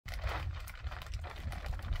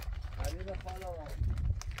حبیب خدا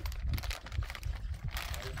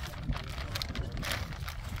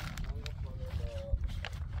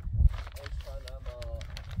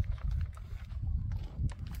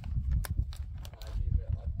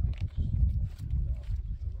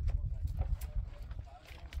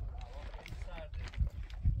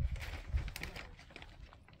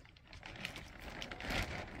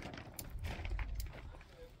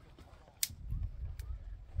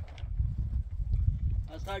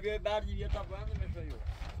Asghar berdی بیا تا باید نمیشه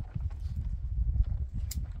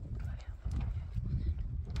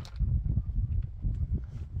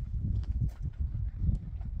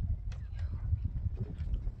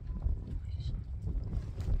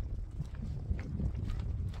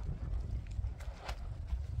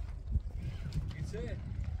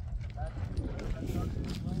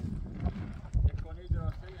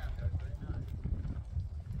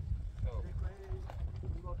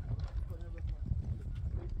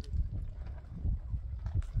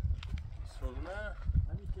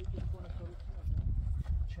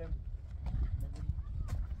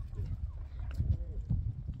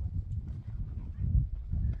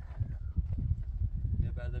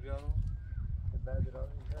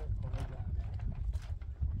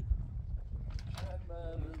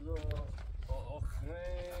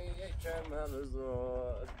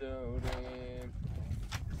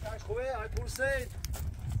خوبه های پرسید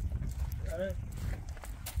آره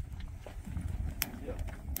بیا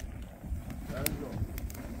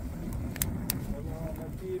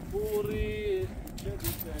سلامتی پوری چه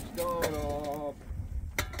دوستش دارم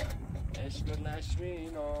عشق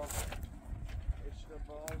نشمینم عشق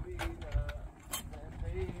بابینم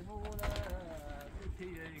نمیمونم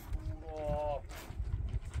تیه کورا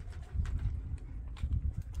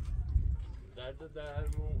درد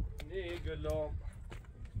درمون نگلام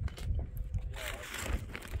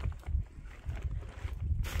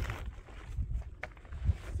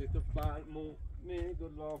ست فرمون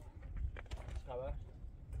نگلام خبر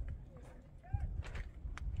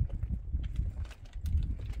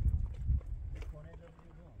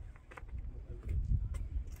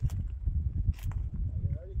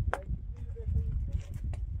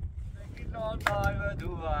نای و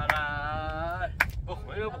دوباره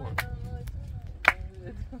بخون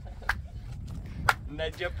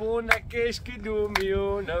نجپو نکش که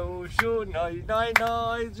دومیو نوشو نای نای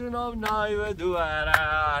نای جونم نای و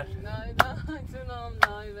دوباره نای نای جونم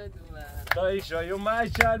نای و دوباره نای شایو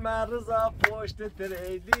مشل مرزا پشت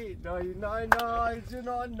تریلی نای نای نای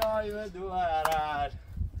جونم نای و دوباره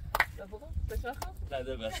بخون بشخم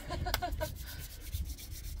نده بس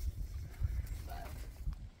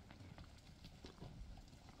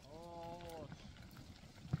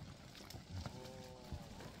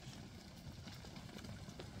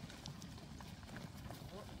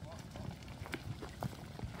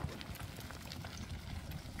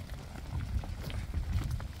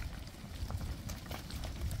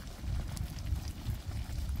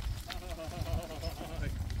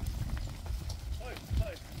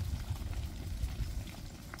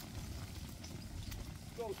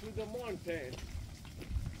to the mountain.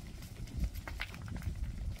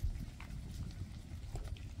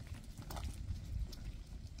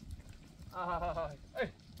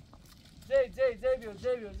 Hey, Xavier,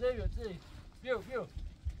 view.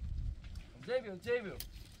 Xavier.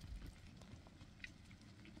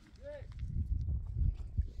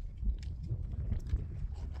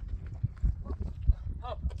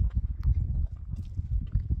 Hop.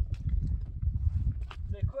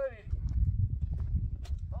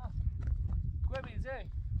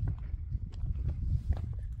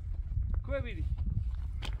 Query.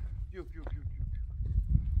 View.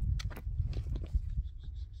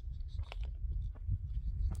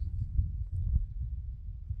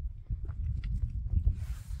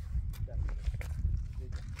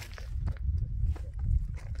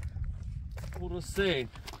 پروسه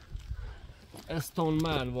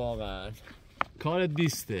استونمن واقعا کار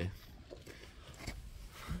دیسته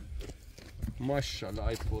ماشاءالله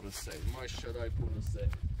ای پروسه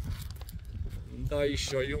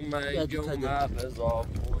دایشایو منگم مغزا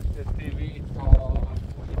پشت تیویتا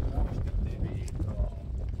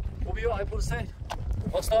خوبی های پروسه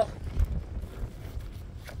باستا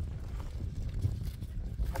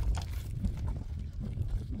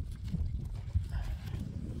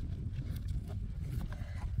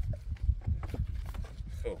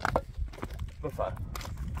بفرم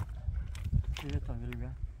چیه تاگری بیا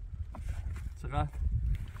چقدر؟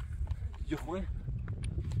 یه خوبه؟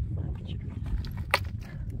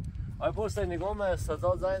 آی پرسه نگاه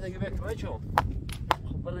سزاد زاید اگه بکنه چون؟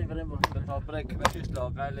 خب بریم تا برک بشش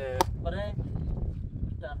لاغل بریم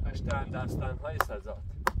دستن های سزاد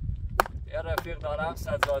یه رفیق دارم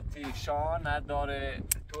سجادی شاه نداره،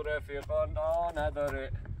 تو رفیقان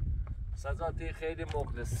نداره. سجادی خیلی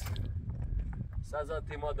مخلص.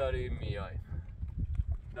 سجادی ما داریم میایم،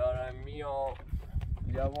 دارم میام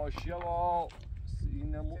یواش یواش.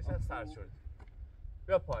 اینمو سر شد.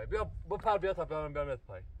 بیا پای، بیا بپر، بیا تا بیام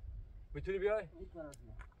پای. میتونی بیای؟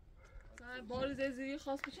 سر بار زیزی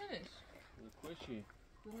خواست بچنش کوشی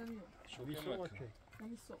نمیدونم شوکی مکن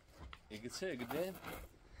نمیسو اگه چه اگه دیم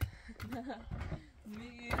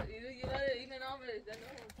این نام بریده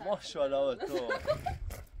ماشاءالله تو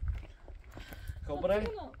خب بریم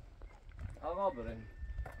آقا بریم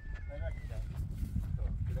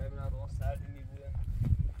بریم نه با سردی میبویم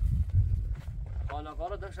خانقا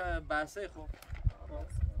رو داشت بحثه خوب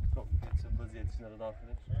خب چه بازیتش نرو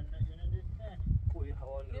داخلش کوی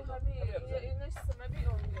هوا این اینش سمه بی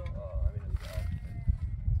اونجا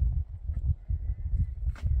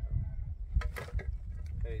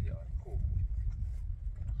خیلی عالی خوب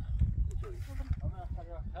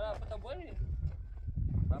هلا بتا بریم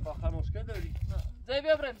من با آخر مشکل داری زی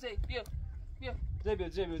بیا بریم زی بیا بیا زی بیا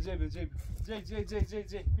زی بیا زی بیا زی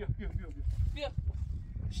زی بیا بیا بیا بیا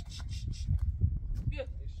بیا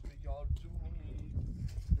عشق یار جونی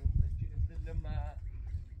زندگی دل من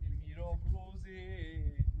میرم روزی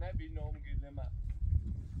نبینم گل من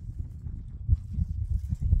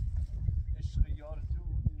عشق یار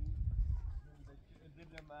جونی زندگی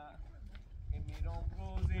دل من میرم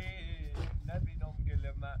روزی نبینم گل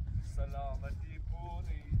من سلامتی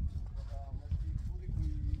پوری سلامتی پوری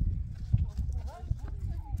گوی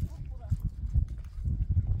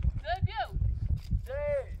زی بیا زی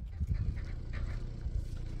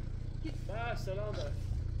با سلام دار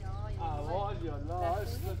آوال یا الله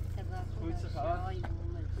عشق خوبی چه خبر؟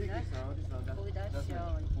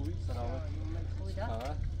 خوبی سلامت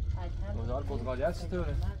اوضاع بزرگالیت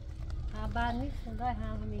چطوره؟ خبر نیستم دای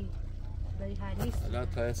همین داری هر نیست الان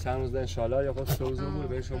تا چند روز انشالله یا خود سوزون بود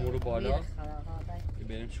بریم شما رو بالا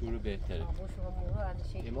بریم شروع بهتره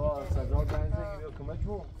ایما سزار بنزه گیری کمک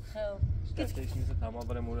بود دستش نیست تمام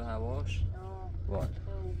برای مورد هواش وای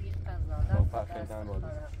خب فیدن باید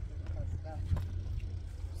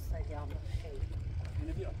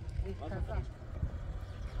اینو بیا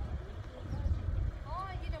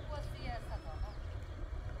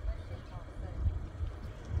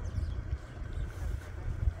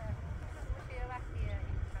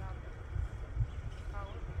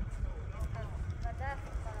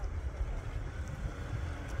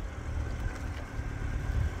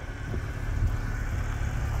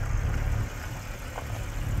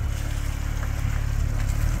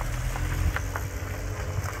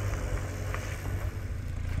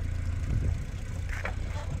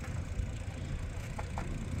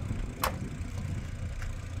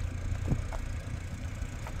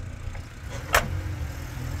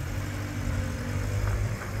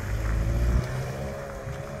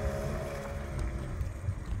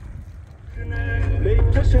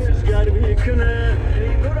Sajjad میکنه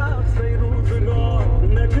ای برات روزگار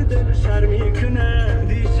نکدل شر میکنه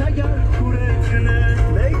دیش اگر کوره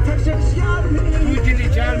کنه میتشش یار میکنه تو جلی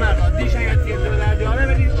جر مرد دیش اگر تیر دو در دیاره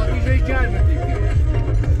ولی دیش جر میکنه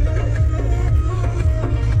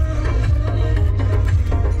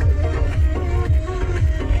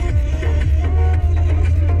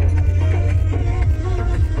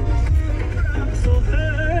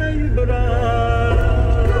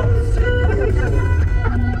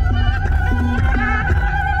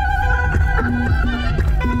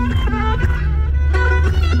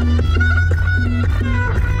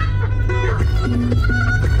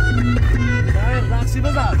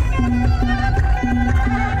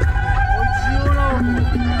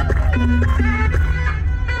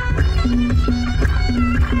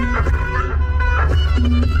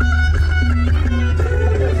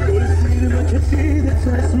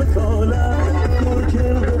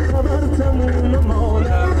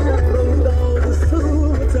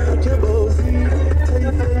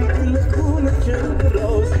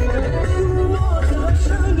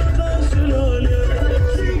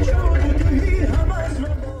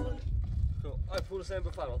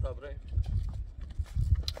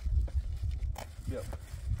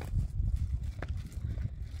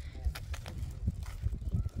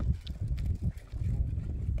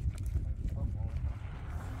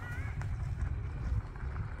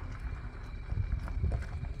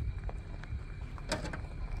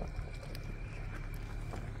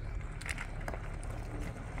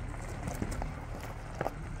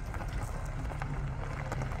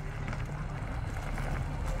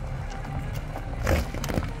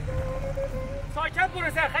ساکت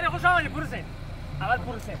برسن خیلی خوش آمدید برسن اول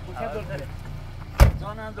برسن دور داره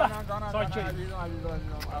جانم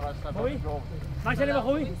خوبی؟ ماشاءالله با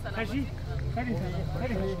خوبی؟ خشی؟ خیلی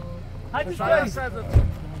هدی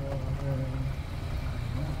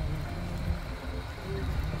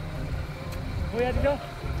خوبی هدی جا؟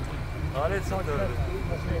 آره سادار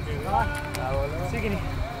سیگنی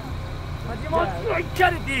هدی ما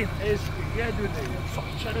کردیم عشق یه دونه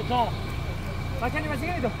چرا تو؟ ماشاءالله ما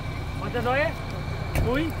سیگنی تو؟ ما جزایه؟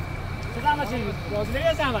 خوبی؟ چه زحمت چی؟ رازی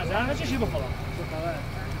نگه زحمت چی بخورم؟ چه خبر؟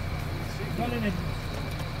 ساله نگی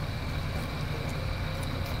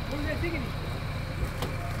خوبی سیگنی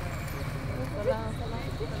سلام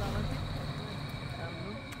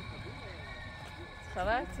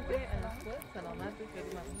خبر چی به سلامت خیلی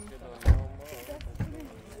ممنون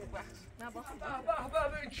نه با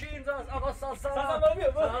به چین داز آقا ساسا سلام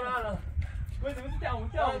بیا برو بده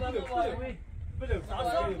تموم بلو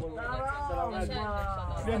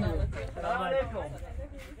سلام علیکم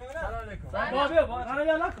بابا بیا قرار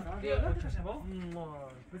بیا نکن بیا چشم بابا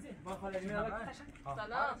با خاله میاد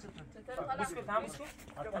سلام چطور خاله بسکوت هم بسکوت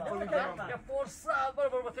یا فرصت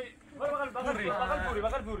برو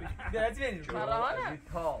بغل بوری بیا از بینیم مراهانه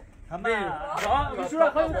همه بسور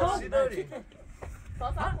خواهیم تو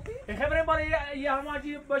ساسا خوبی؟ خبریم برای یه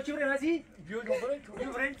هماجی با چی بریم هستی؟ بیو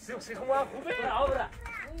بریم سیخ ما خوبه آورا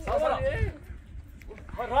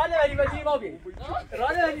راله ولی بدی ما بی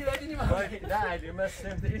راله ولی بدی ما بی نه علی من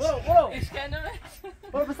سمت برو اشکنه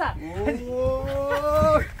برو پسر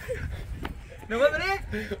نگاه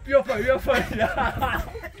بری؟ بیا پای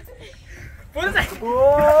برو زن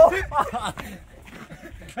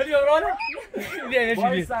هلی راله بیا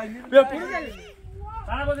نشی بیا برو زن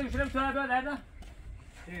سلام بازم میشونم تو را بیا درد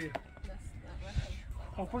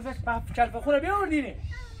خب برو زن کلفه خونه بیا اردینه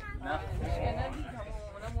اشکنه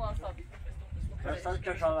دیگه موافقی خرسان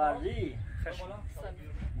کشاورزی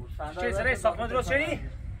چه سره ساختمان درست شدی؟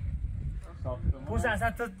 پوز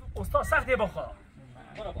اصلا تو استاد سختیه بخورا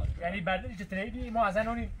یعنی بردنی چه تنهی ما اصلا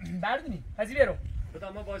اونی بردنی هزی بیرو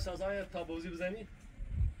بدا ما باید سازهای تا بوزی بزنی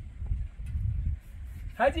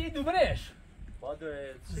هزی دوبرش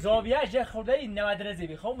زاویهش یه خورده این 90 درجه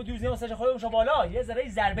بی خب مدیوز نماسش خودمون بالا یه ذره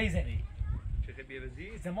ضربه زنی چه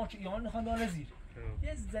بیوزی زمان که ایمان میخوان داره زیر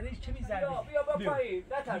یه ذره کمی ضربه بیا با پایی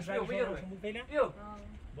نترس بیا بیا بیا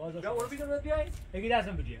برو بیدون بیای بگی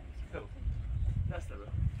دستم بجیه دست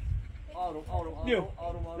برو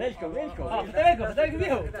آروم ول کن بیا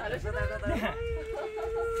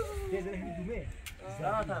یه ذره دومه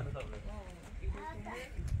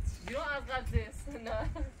بیو از غزست نه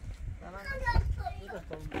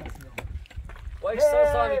وای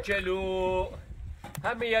ساسانی کلو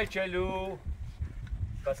همه یک کلو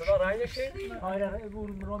پس دا رنگ نشین؟ آره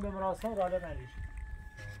رو به مراسم راله نریش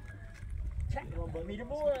چه با میره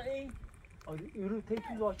بو این رو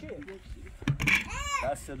تیکی واشه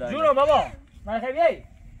دست داری جونم بابا من خیلی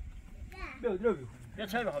بیا درو بیا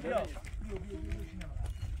چای بخواه بیا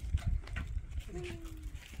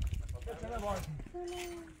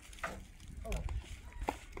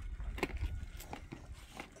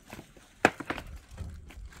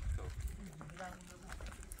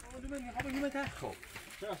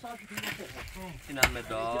اینم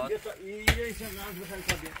مداد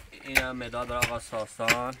اینم مداد آقا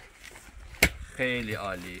ساسان خیلی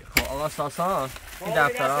عالی خب آقا ساسان این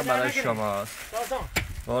دفترها برای شماست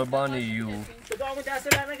قربان یو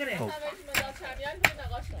خب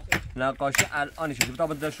نقاشی الان چیزی بتا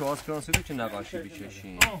بده شواز کرانسی که نقاشی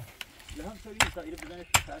بکشین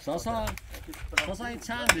ساسان این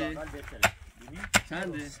چنده؟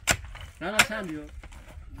 نه چنده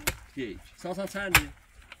یک ساسان چنده؟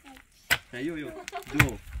 نه یو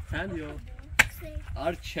دو چند یو؟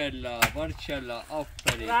 بارچلا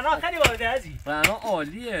آفرین رنا خیلی وارده ازی رنا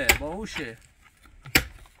عالیه باهوشه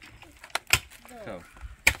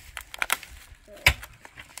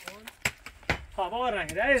بابا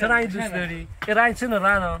رنگ چه رنگی دوست داری؟ این رنگ چنه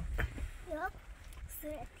رنا؟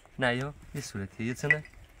 نه یه صورتیه یه چنه؟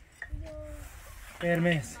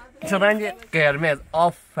 قرمز چه رنگ قرمز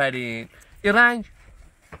آفرین این رنگ؟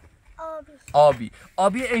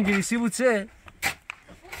 آبی انگلیسی بود چه؟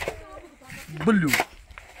 بلو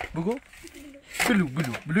بگو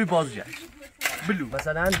بلو بازجه بلو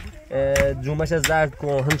مثلا جومش زرد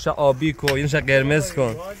کن همشه آبی کن اینش قرمز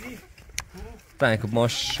کن رنگ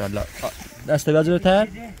ماشاءالله دست بیا جلوتر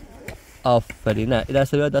آفرین نه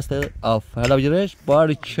دست بیا دست آفرین حالا بگیرش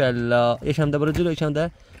بارکلا یکم ده برو جلو یکم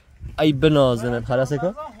ده ای بنازنن خلاصه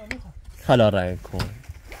کن خلا رنگ کن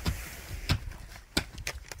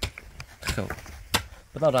خب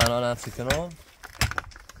بدا رنا نفسی کنم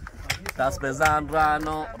دست بزن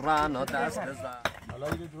رنا دست بزن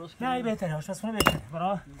نه این بهتره آشپزخونه بهتره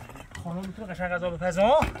برای خانم میتونه قشنگ غذا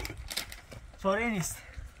بپزه چاره نیست.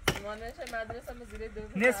 مانش مدرسه زیر دو.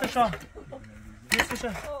 نصفشو.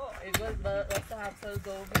 ایجاز واسه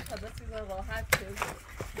 702 خداسی راحت شد.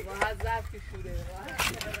 راحت ظرف کشوده.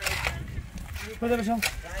 بده بشم.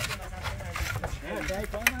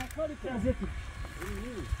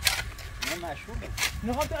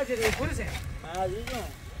 نه تو اجازه پلیسه. عزیزم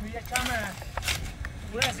یک کمه.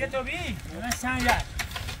 برو از تو بی. من سنجد.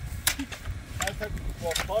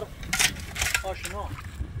 با کار آشنا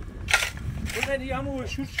بده دیگه همون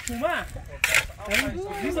شور شومه.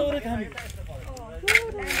 میذاره همین.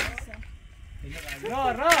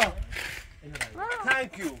 را.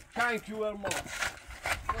 Thank you very much.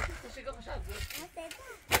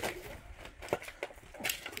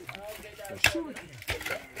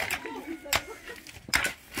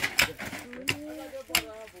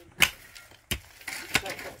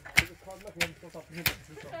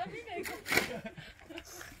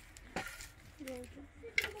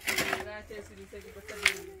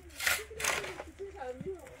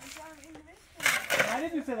 علی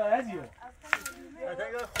دوست داره ازیو.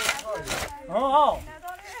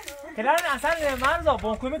 کنار اصلا مرزا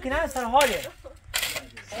بانکوی کنار اصلا حاله.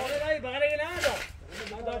 حاله دایی بغل یه نهدا.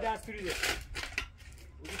 من دار دستوری ده.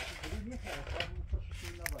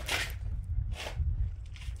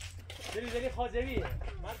 دلی خاجویه.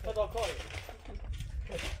 من فداکاره.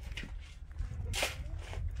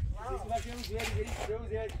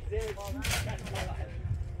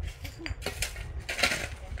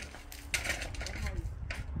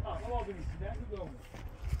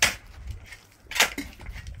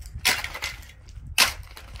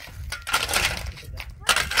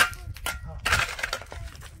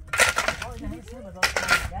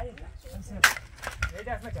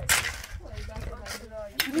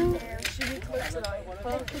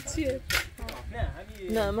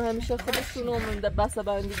 نه من همیشه خودشونو مونده بسته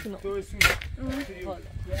بندی کنم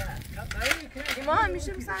ما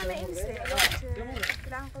همیشه مثلا این سه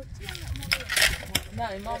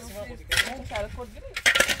نه ایمان سر خود گرید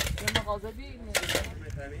یه مغازه بی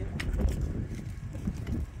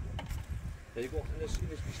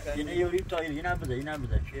اینه یوریم تا این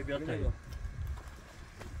نبوده چیه بیاد تا این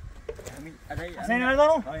اصلا این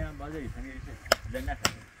نردارم؟ اینم بازه همین پله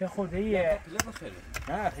نخره یه خورده ایه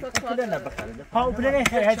نه پله نبخره ها پله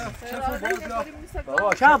نخره هجی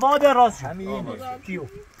چه باد راست شد همینه کیو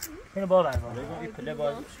اینو باور این پله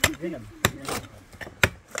باز بینم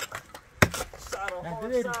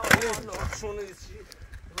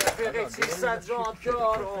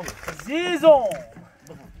زیزون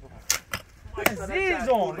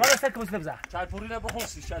راست سک بوسه بزن شاید پوری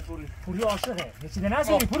نبخوسی شاید پوری عاشقه یه چیزی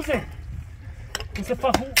نسونی پورسه بوسه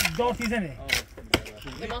فخو دارتی زنه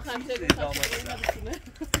ایمان خمشه نبسونه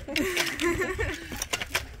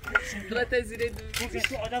درته زیره دو پورسه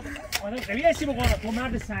تو آدم قوی هستی بقارا تو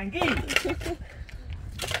مرد سنگی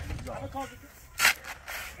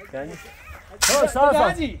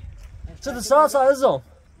سارا چطور سارا عزیزم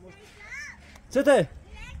چطور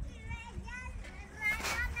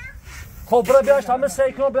خب برو بیاش همه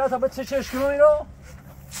سیکلون بیاش همه چه چشکنون اینو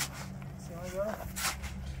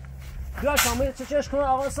بیاش همه چه چشکنون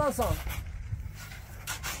آقا سانسان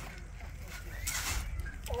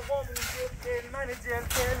آقا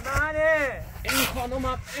منه این خانم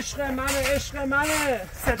هم عشق منه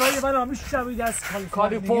صدای من میشنوید از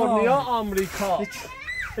کالیفرنیا آمریکا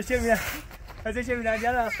چه میگن از چه میگن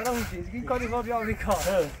یاد از خودم میگی این کالیفرنیا آمریکا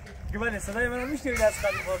گمان صدای من میشنوید از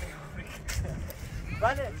کالیفرنیا آمریکا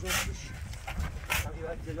بله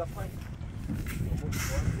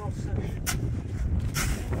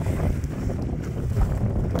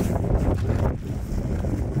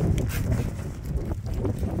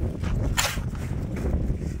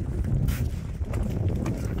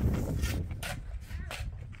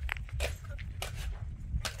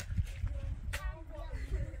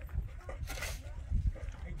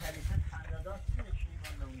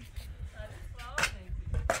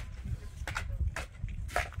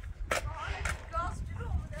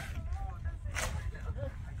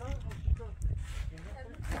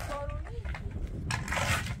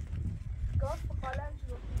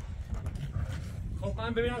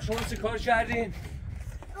ببینم شما چه کار کردین؟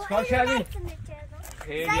 چیکار کردین؟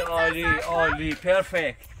 خیلی عالی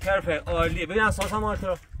پرفکت عالی ببین اساس هم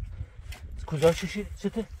آرترا کجا چشید؟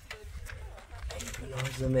 چته؟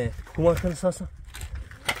 لازمه کمار کن اساسا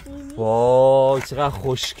وای چقدر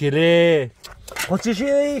خوشگله خود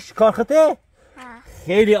چشیش؟ کارخته؟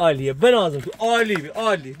 خیلی عالیه بنازم تو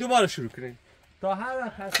عالی دوباره شروع کنیم تا هر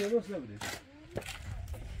وقت خسته روز نبوده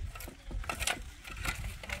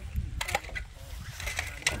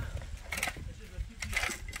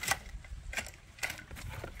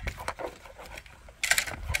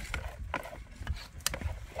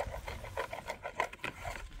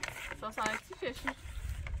ساعتی چشی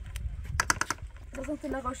بازم تو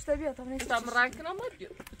نقاشته بیا تا نیست تام رنگ کنم بیا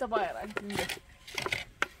تا باید رنگ کنم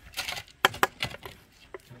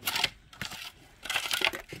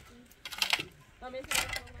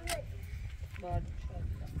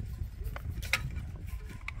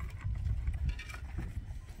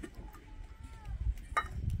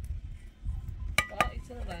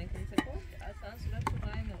رنگ کنم اصلا صورت تو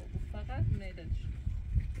رنگ نبود فقط میدانش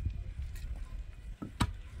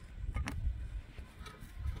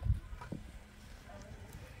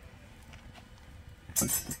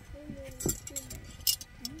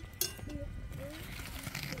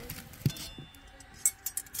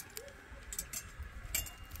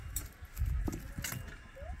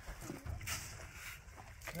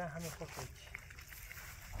نه همین خود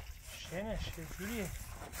شنش که جوریه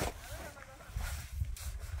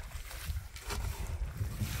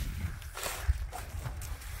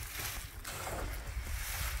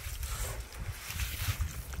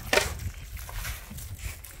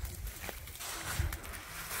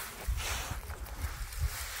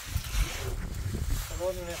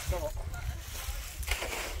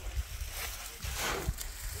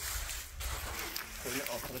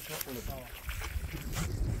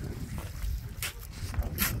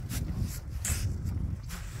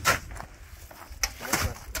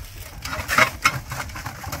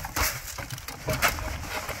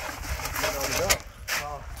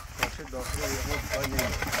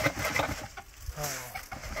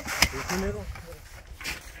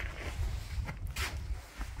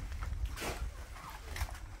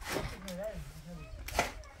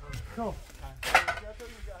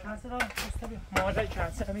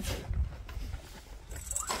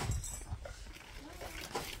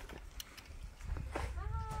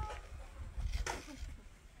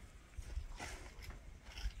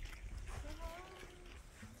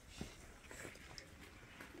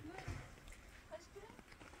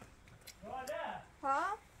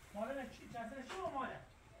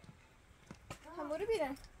همورو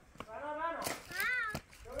بیرن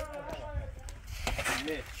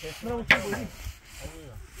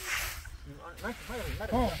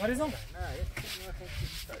مریضم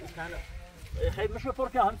خیلی میشه پر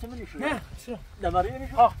که همچه منیشو نه چرا دماری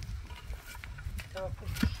میشه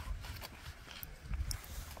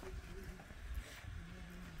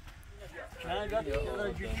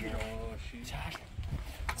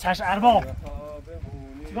چش ارباب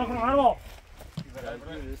چیکار کنم ارباب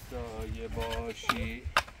سایه باشی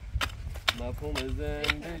مفهوم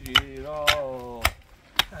زندگی را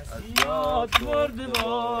از یاد برده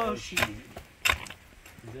باشی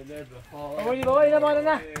بابا اینه ماله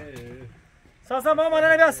نه ساسم بابا ماله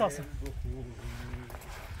نبید ساسم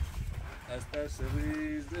از ترس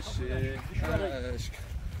ریزش عشق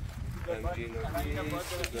غمگین و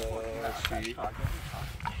بی‌صداشی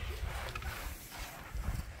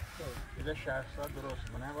یه شهرستاد درست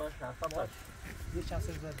کنه باید شهرستاد باید یه چند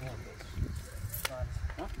سر بزن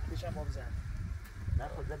یه چند ما بزن نه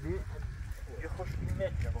خدا بی یه خوش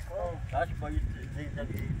میمتره بکن باش باید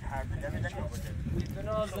زیزدی تحرده بزنی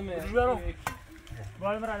میتونه آزمه رو برو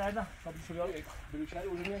باید مرا لردن شابی شو بیارو بلوشهر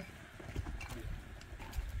اونیه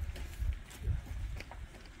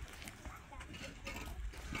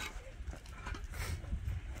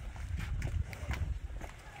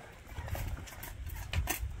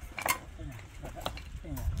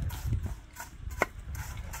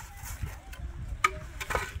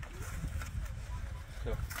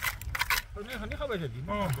هنی خواه بجدی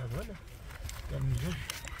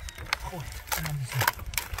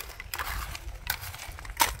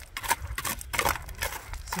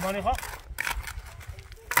سیمانی خواه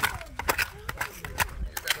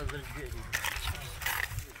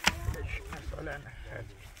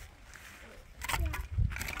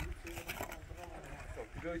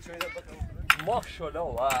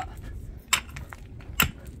ماشاءالله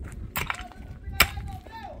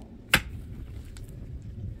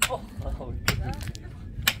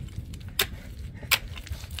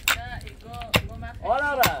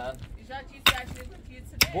آره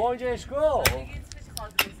بونجش کو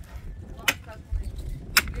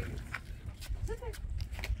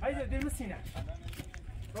haydi değil misin ya?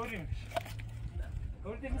 Doğruymuş.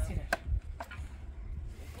 Doğru değil misin ya?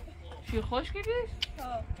 چی خوش که بیش؟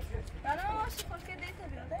 برای ما باشی خوش که دیتا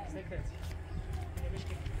بیاده Sekret.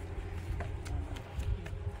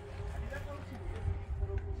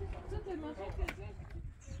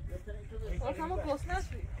 همه گسنه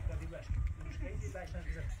شوی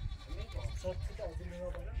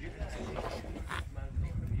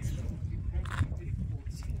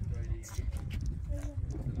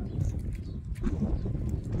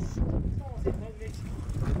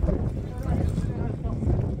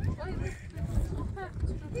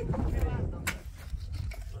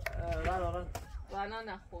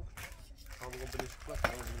تا نخور همون بلیش کن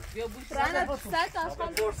یا بوش رانه 100 تا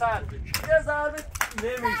خان فرصت یه ضربه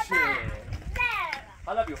نمیشه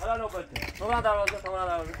حالا بیو حالا نوبته تو دروازه تو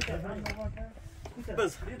دروازه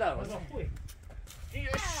بس یه دروازه این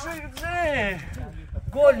شیرزه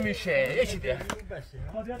گل میشه یه چی دیگه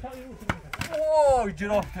اوه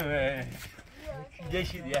جرافته یه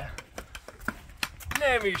چی دیگه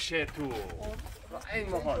نمیشه تو این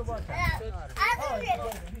محاط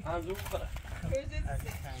از اون برا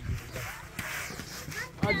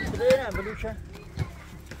از بریم بلوچه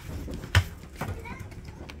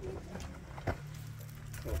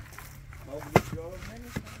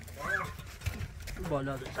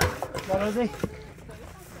بالا ده بالا ده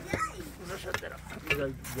نشد درم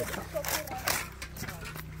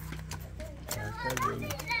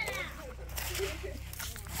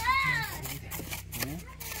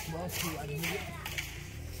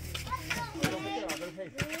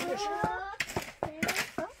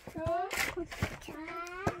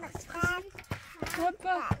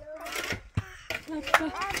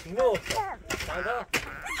نو ساندار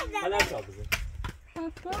حالا چا بزن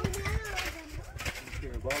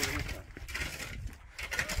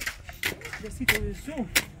رسید به زوم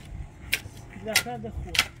لخت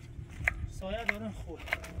خود سایه دارن خود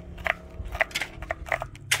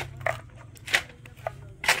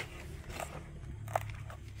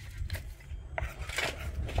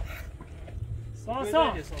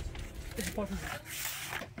ساسا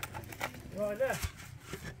والا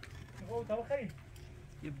هو تو خرید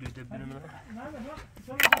یه بلیده بینم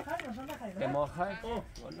نه ما خیر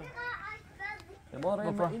ما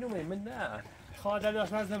رای اینو من نه خواهد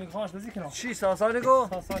داشت از نمی خواهش بزی کنم چی ساسانی گو؟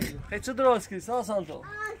 ساسانی خیلی چه درست کردی ساسان تو؟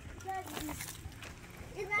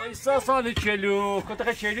 ای ساسانی چلو کتا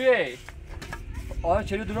خیلی چلویه آیا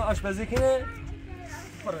چلو دونه آشپزی کنه؟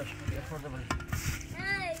 برش یه خورده برش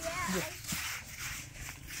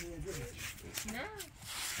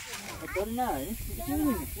نه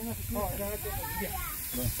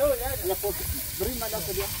بریم من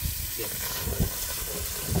دست بیا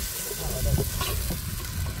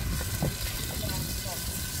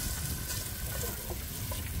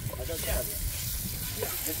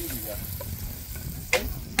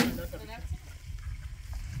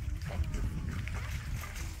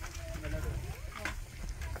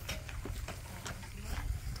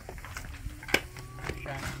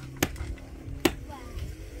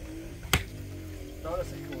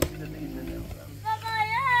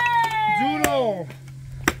جونو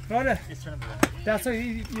بله دست ها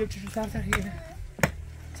یه چشو سر تخییه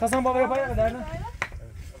ساسان بابا پایه در نه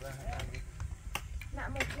نه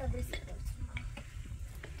ممکنه برسید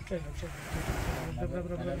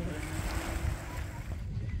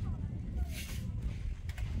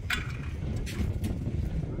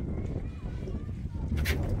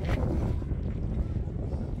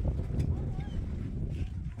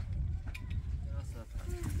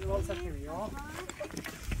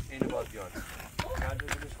اینو باید یاد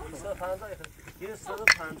یه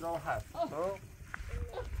 157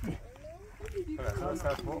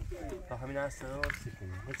 تا همین هست رو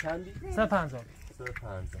سیکنیم چندی؟ 150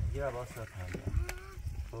 150 یه با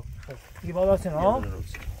 150 دیگه بالا هستین ها؟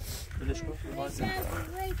 بلش کن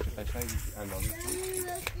قشنگ اندازه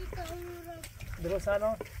درست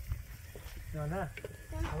الان؟ یا نه؟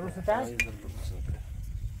 درست تست؟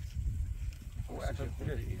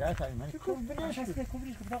 ده تا من کوبریش هست که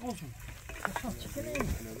کوبریش کبتا قوشون چی کنی؟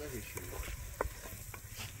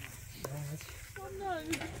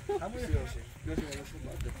 همون سیاشه بیاشه باشون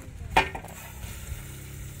باید بکنیم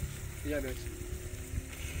بیا بیاشه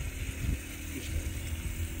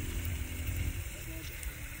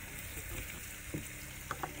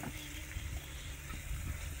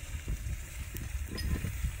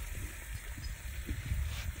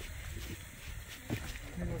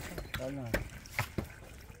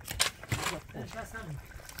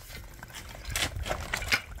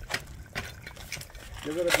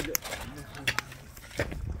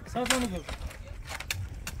سازمانو گفت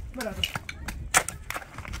بله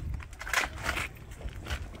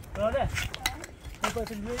راده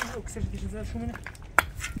باید بیایی اکسیژن کشید زد شومینه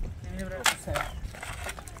یعنی برای سر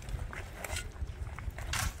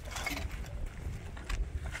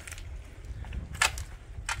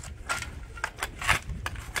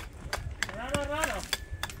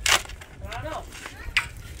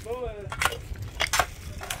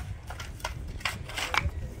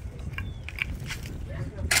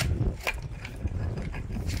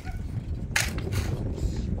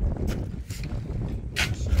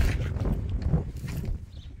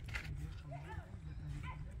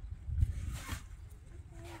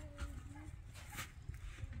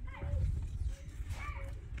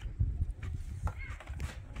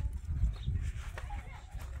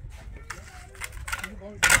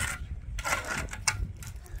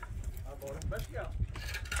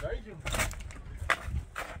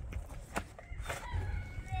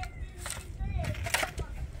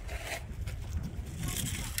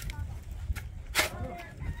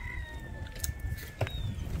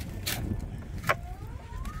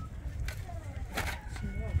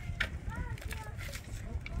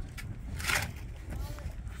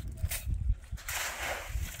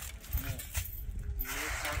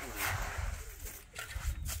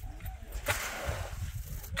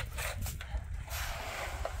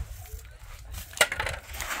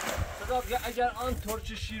اگر آن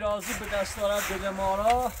ترچ شیرازی به دست دارد دل ما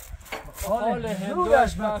را حال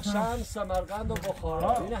هندوش بخشم سمرقند و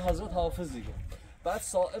بخارا. این حضرت حافظ دیگه. بعد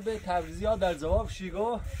صاحب تبریزی ها در جواب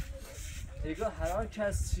شیگو ایگو هر آن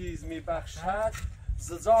کس چیز میبخشد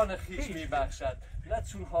زجان خیش میبخشد، نه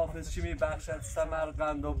چون حافظ چی میبخشد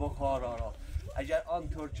سمرقند و بخارا را. اگر آن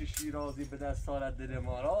ترچ شیرازی به دست دارد دل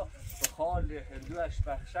ما را به حال هندوش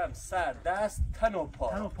بخشم سر دست تن و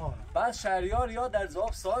پا. بعد شهریار یا در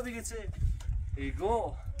جواب صاحب دیگه چه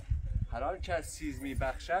ایگو هر آن کس چیز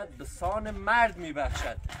میبخشد به سان مرد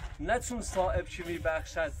میبخشد، نه چون صاحب چی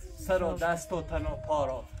میبخشد سر و دست و تن و پا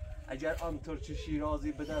را. اگر آن ترچ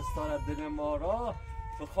شیرازی به دست دارد دل ما را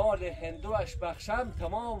به حال هندوش بخشم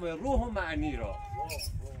تمام روح و معنی را.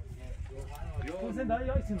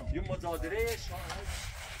 یه مجادله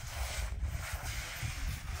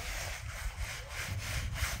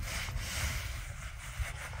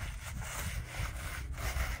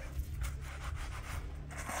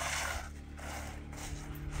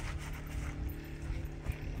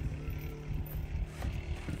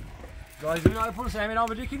گازمین آقای پروس همین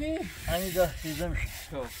آمده کنی؟ همین دا چیزه میشه.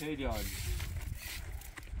 خیلی عالی.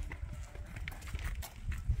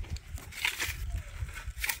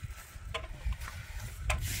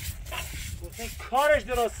 کارش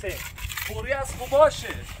درسته. پوری از خوباشه،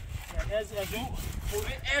 یعنی از ادو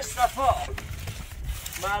پوری اشرفا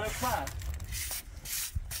معرفت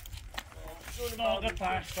جون آقا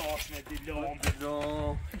پشت آشمه دیلام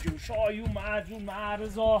جوش آیو معجون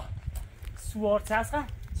معرضا سوار تسخه؟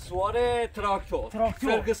 سوار تراکتور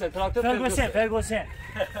فرگوسن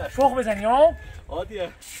شوخ بزنی ها؟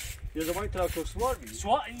 عادیه یه زمانی تراکتور سوار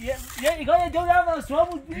بیدی یه ایگاه دو دارم سوار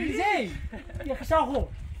بود بیزه یه خشا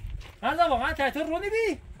خوب هنده واقعا تحتر رونی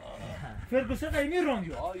بی؟ فرگوسن قیمی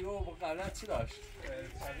روندیو آیو با قرنت چی داشت؟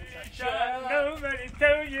 شلو منی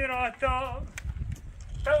تو گیراتا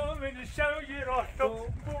تو منی شو گیراتا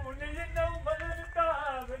بونه یه نو منی تا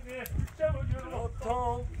منی شو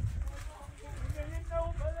گیراتا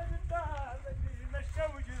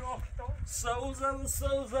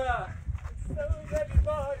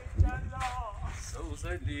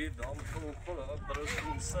سوزه لیدام تو خلا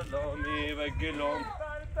برسون سلامی و گلام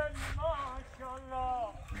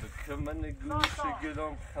بکه من گوش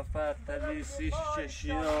گلام خفت تلیسیش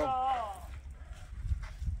چشیام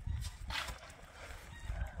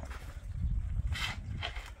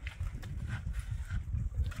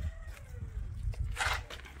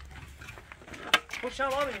خوش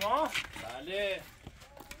شما بینیم ها؟ بله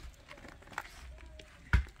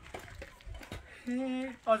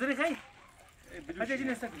آذری خیلی؟ هجا جی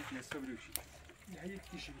نسته کنید نسته بلوشی نه یک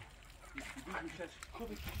کشی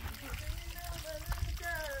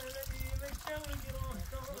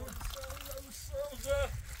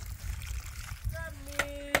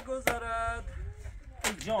گذرد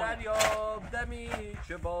دریاب دمی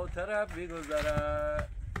که با طرف میگذرد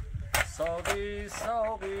ساقی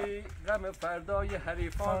ساقی غم فردای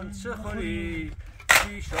حریفان چه خوری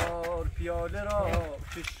پیشار پیاله را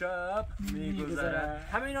که شب میگذرد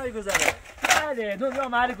همه اینایی گذره بله دنیا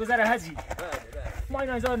محل گذره حجی ما این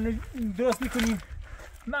ایزا درست میکنیم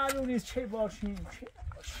معلوم نیست چه باشیم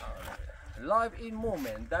لایف این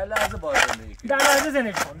مومنت در لحظه باید زندگی کنیم در لحظه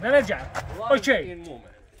زندگی کن دمت گرم اوکی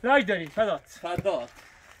لایک داری فدات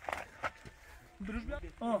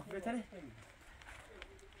آه بهتره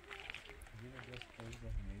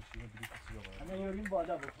همه یاریم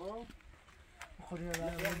بالا بکن خودی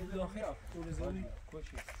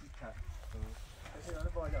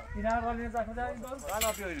این هر حالی نزد در این دارو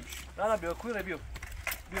رانا بیاییم رانا بیا کوره بیا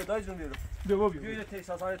دای جون بیا یه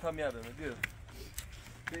تیساسان تا میاد بیا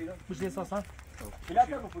پوش تیساسان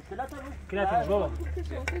کلاتر بابا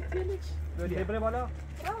بیا بره بالا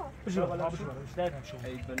پوش بالا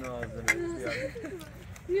ای بنازم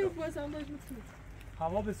بیا بازم داشت میتونی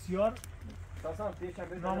هوا بسیار ساسان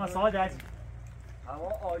نامساعد هستی هوا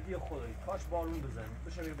عادی خدایی کاش بارون بزنه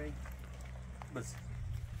بشه بیر بین بس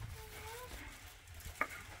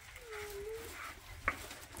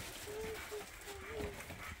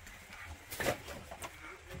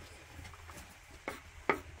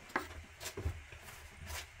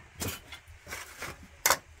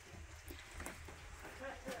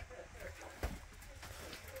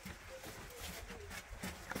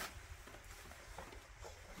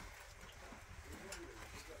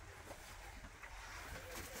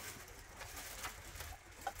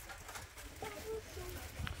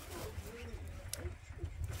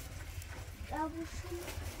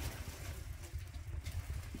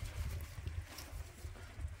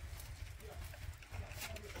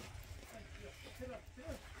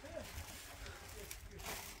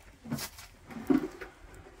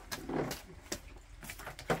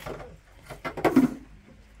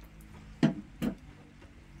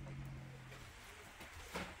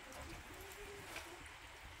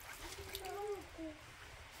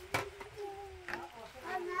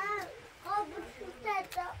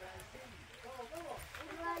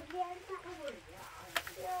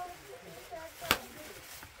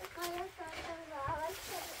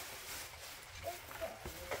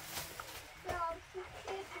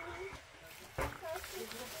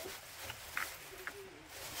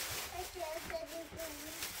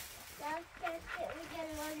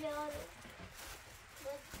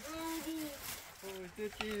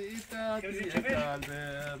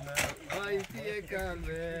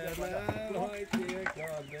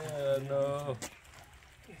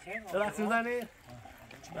رقص میزنی؟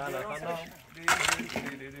 نه نه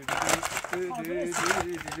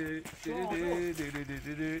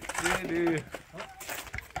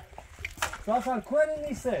ساسان کوری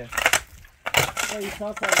نیسته ای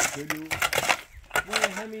ساسان کلو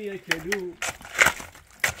وای همین کلو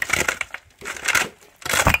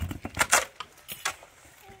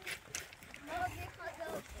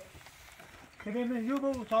که بیم یو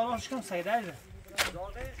با تاراش کم سیده ده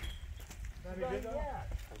زاغه؟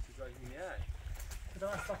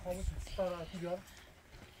 کدام اصلا خاموش ستاره تو بیار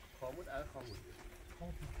خامود اه خامود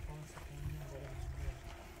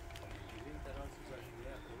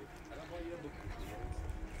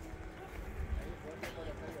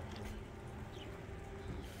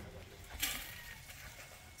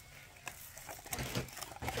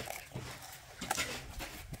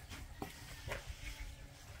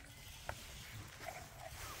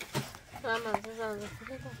Tamam, siz anlatın.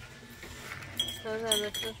 Sen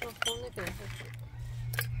anlatın, çok komik olsun.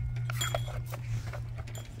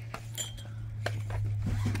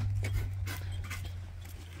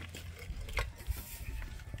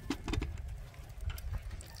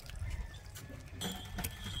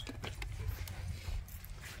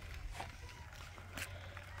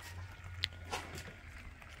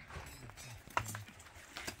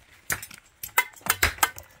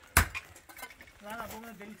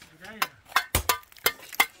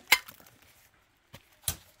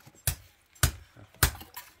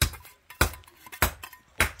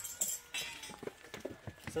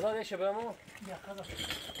 صدا دیشه برمو؟ بیا خدا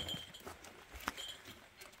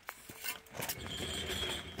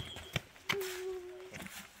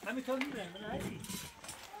همینطور میره من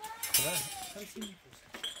هستی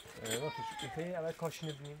ایوه خیلی اول کاشی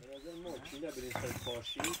نبینیم ما چی نبینیم سر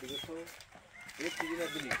کاشی دیگه تو یک دیگه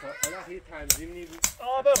نبینیم حالا خیلی تنظیم نیبود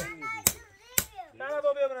برو نه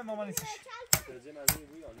با بیا برم ماما نیستش تنظیم از این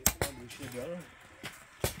بوی آنیست من بوشی بیارم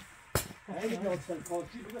خیلی داستان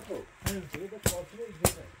کاشی بده تو بده کاشی رو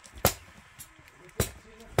ایجاده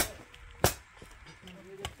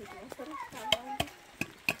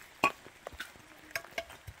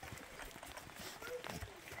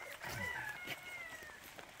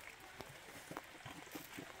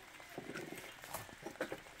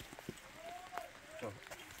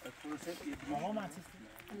ماما من هستی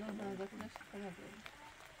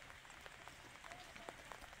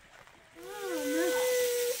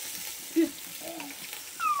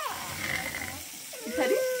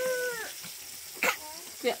İtari?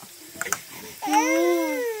 Ya.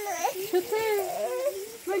 Kötü.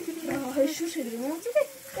 Ay şu şeyleri mi oldu be?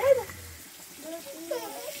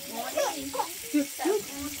 Yok.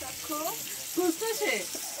 Posta şey.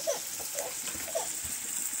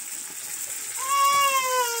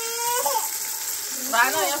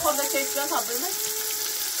 Rana ya خورده چشم تا بده.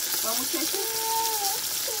 Vamos çeşit.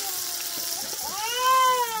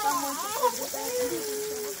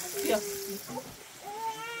 Yok.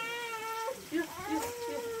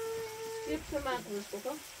 Hepsi ben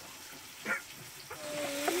konuştum.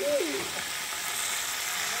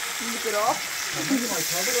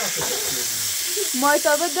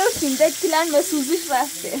 مایتابه داشتیم دک پلن و سوزش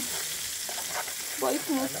رفته با این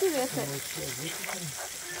کنستی بهتر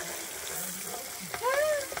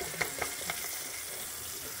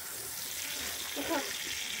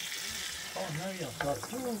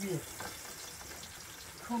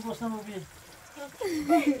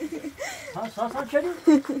ساسان چلی؟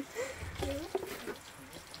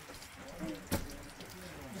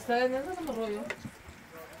 Sen ne zaman royo?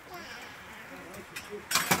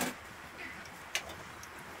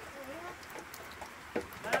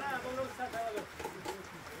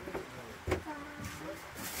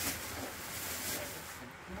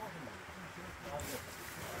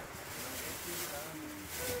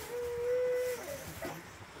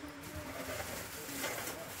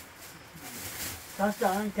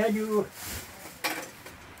 Hassan, tell you.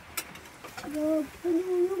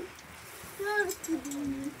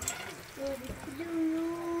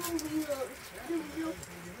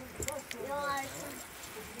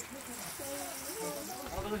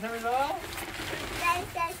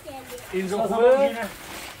 اینجا خوبه؟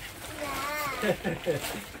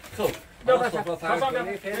 خب بابا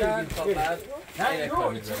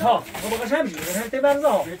قشنگ میشه انت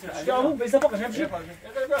برزا شامو بیسا با قشنگ میشه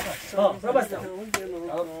ها برو بس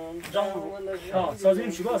ها سازی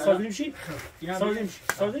میشی با سازی میشی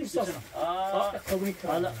سازی میشی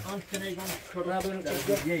حالا آن کنیگان کرابن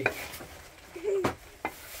دیگه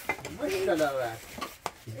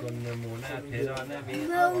مشکل نمونه پیرانه بی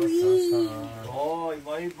وای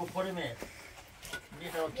وای بخوریم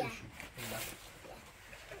میخواد کشی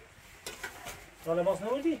تو لباس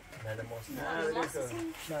نوردی؟ نه لباس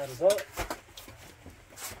نه روزا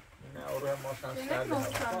نه اوره ماسان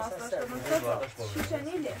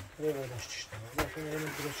شیشنیله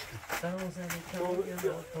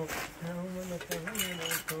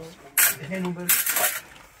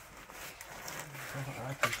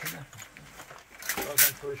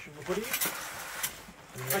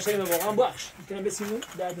قشنگ واقعا بخش میتونم بسیمون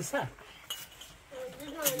درد سر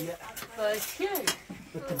چیه؟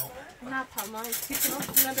 نه پاما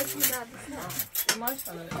نه بسیم درد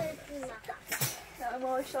سر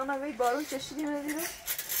ماشاءالله بی بارون چشیدیم ندیده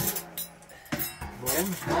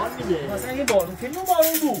بارون میده مثلا یه بارون فیلم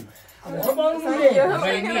بارون بود بارون بوده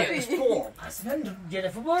رینیه اصلا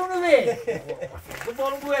گرفه بارون به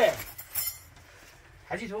بارون بوده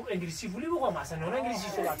حاجی تو انگلیسی فولی بگم اصلا نه انگلیسی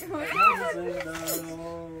صحبت با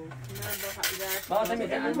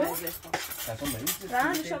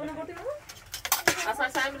راه شما نبردیم اصلا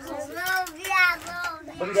سعی می‌کنم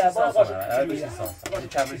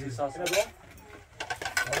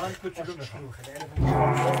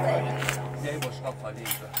یه باشقاب خالی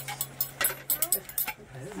اینجا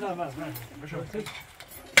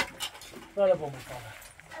بالا با مطابق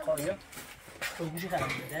خواهیم تو گوشی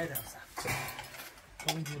خرید ده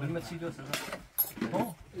بلما چی دو سزا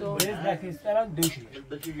باید نکستران دوشی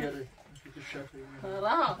بچه بیاره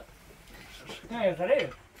راه نه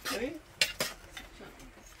غریب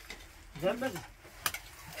زن بزن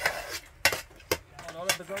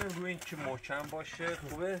حالا بذاریم روی این که محکم باشه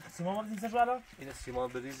خوبه سیمان ما بزنیم الان اینو سیمان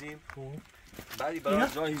بریزیم بعدی برای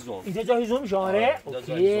جا هیزم اینجا جا هیزم میشه آره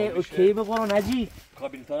اوکی بقرآن نجی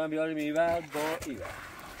کابینتار هم بیاریم ایور با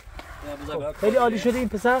ایور خیلی عالی شده این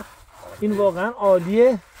پسر این واقعا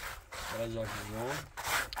عالیه برای جا هیزم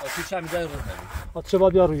آتیش هم میزنی رو کنیم آتیش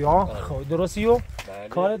باید بیار روی ها خب درستی و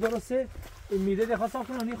کار درسته این میده دخواه صاف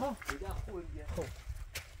کنانی خواه خب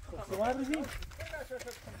سیمان بزنیم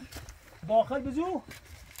داخل بزو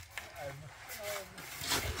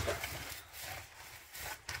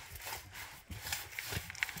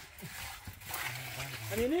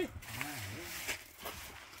همینه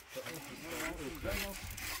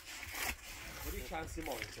بری چند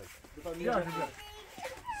سیمان میشه بیار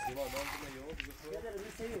سیمان نام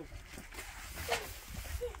بزنی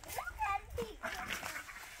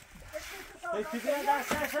پیگه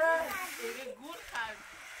دستشه گور خرد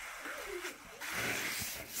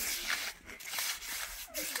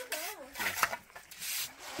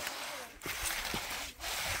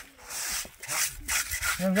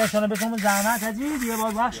نمیدونم شانه بکنم زحمت هجی دیگه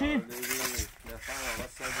باید بخشیم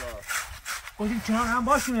گفتیم کنار هم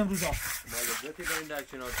باشیم امروز ها مالبتی بریم در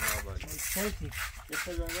کنار کنار باشیم خیلی یه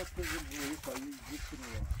سجانات که بوری پایی جیب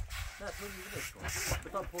کنیم نه تو دیگه بشکن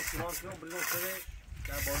بتا پشت کنار کنم بریدم سره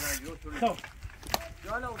در باننگی رو طوری خب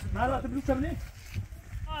من را تبلیغ چمنی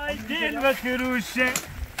ای دل و کروشه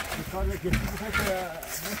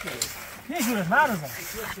نشونه مرزم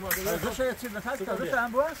زشه چیز نتاش که زشه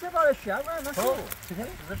امبولانس بارش کرد من نشو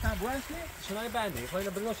زشه امبولانس شنای بنده خواهی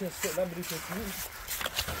برداشت من بریشن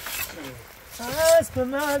اسب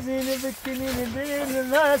مزینه بکنین بیل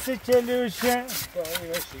ناس چلوشه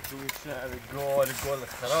گل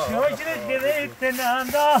خراب شاگرد گریت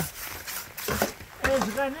ناندا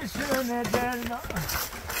عشق نشونه درنا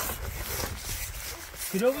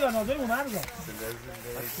کیلو بیا نازوی مرزم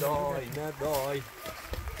دای ندای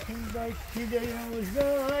داشتی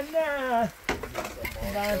دیوزانه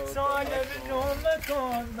در سال نومه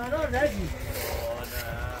کن مرا رجی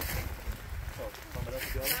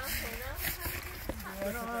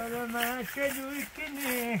قرار ما کلوی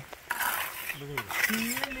کنی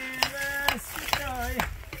کیلی بستای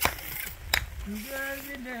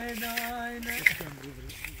گردی ندای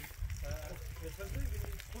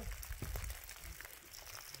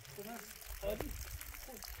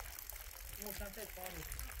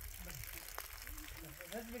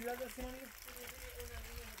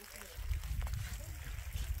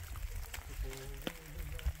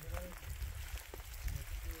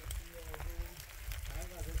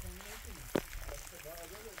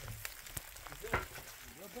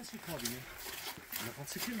بس کابینه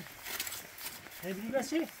نفس سکیم هیچی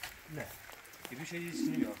بسی نه یه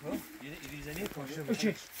چیزی نمیاد ها یه ایریزنی کاشه اوکی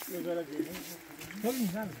یه بالا دیگه تو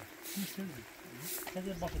میزنم میشه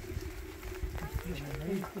کجا باشه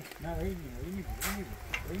نه اینی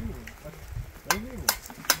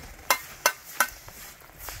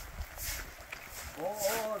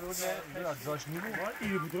رو جاش میبود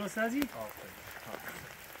این بود درست ازی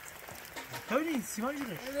توی سیمان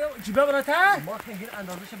جیبه براتر ما خیلی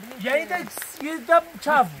اندازش ببین یعنی یه دب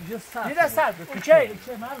چاپ یه دست سر اوکی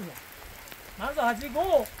مرزا حاجی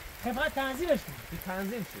گو خدمت تنظیمش کن این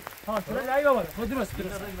تنظیم شد ها تو رای آورد خود درست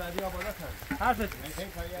بعدی آبادات هست حرفت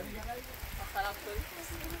خراب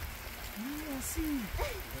شدی نیاسی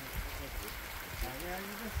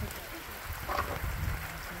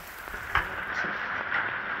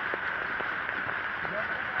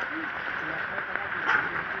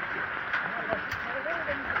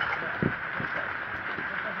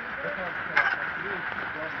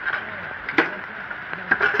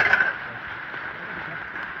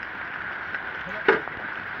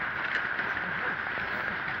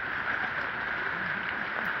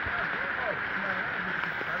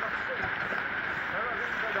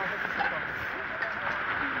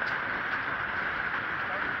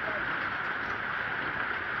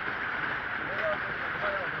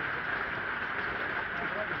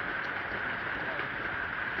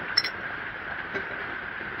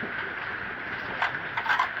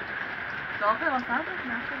داخل واسه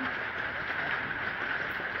نشون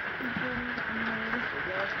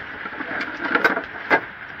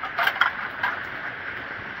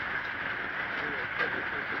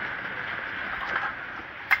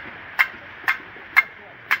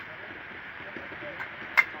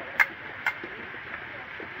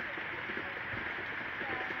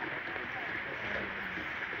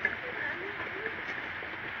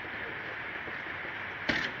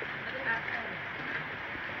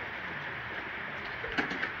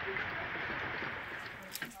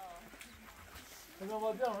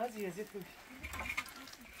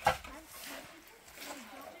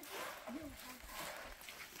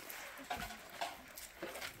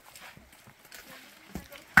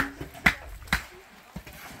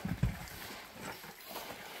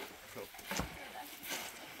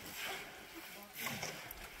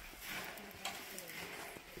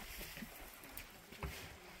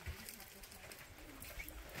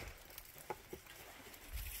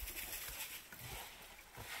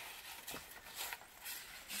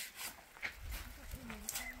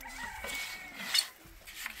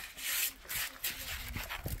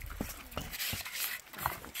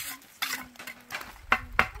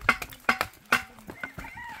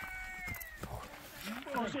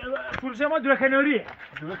پروژه ما دور کناریه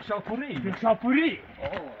دور شاپوری دور شاپوری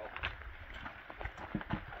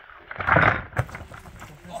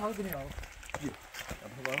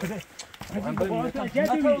من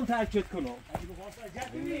بریم تاکید کنم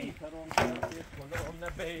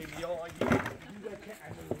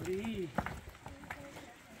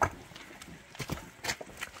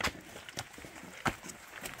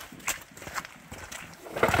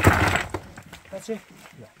بچه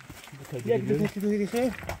یک دو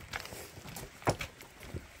دیگه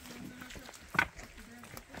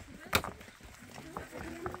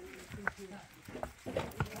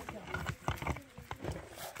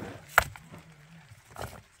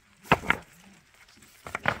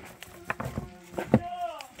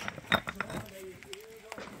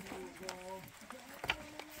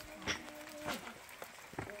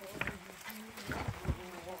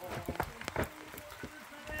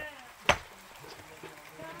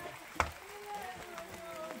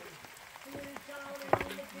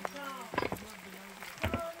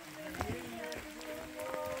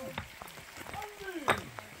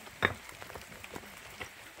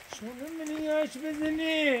منیاش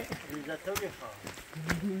بزنی ریزتو بخواه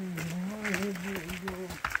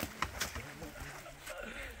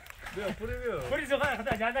بیا پوری بیا پوری زغال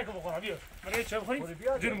خدا اجازه نکن بخورم بیا برای چای بخوریم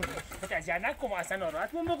جون خدا اجازه نکن اصلا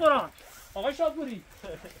ناراحت من بخورم آقای شاپوری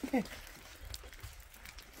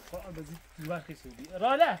خب بزید وقتی سودی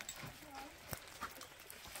راله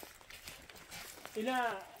اینا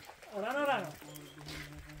رانا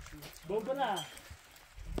بوبلا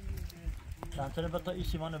چند تا بتا ای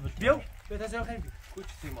سیمانه بتا بیو بتا خیلی کوچ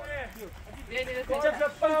سیمان کجا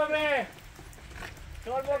فهمه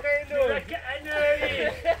کار موقع اینو که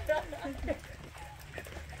انوی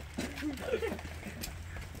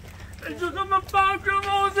اجازه من باکم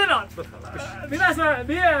موزنان بیا اسمع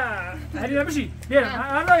بیا هری نمیشی بیا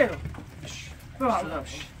هلا یرو ببر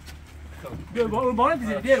باران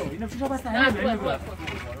دیزه برو اینو چه بس نه همین باران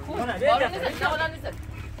نیست نه باران نیست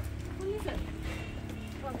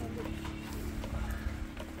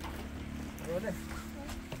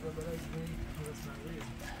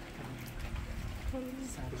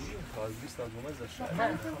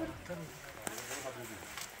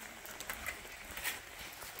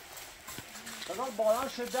باران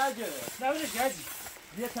شدت گرفت نبینه گزی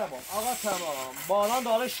دیگه تمام آقا تمام باران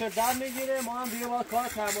داره شدت میگیره ما هم دیگه باید کار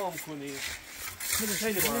تمام کنیم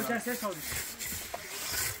خیلی باران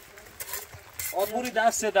آبوری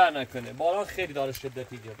دست در نکنه باران خیلی داره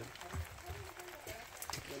شدتی گرفت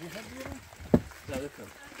زده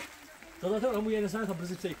کن دادا تو همون یه نسان تا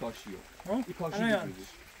برزی تای کاشیو این کاشی دیگه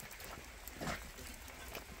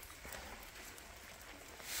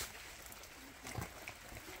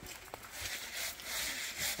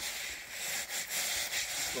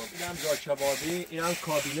اینم جا کبابی اینم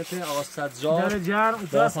کابینت آقا سجاد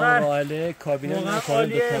با خانم راهله کابینت واقعا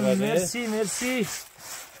دو طبقه مرسی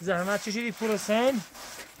زحمت کشیدی پور حسین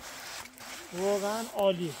واقعا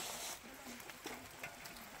عالی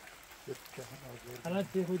الان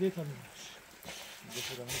ته خودت هم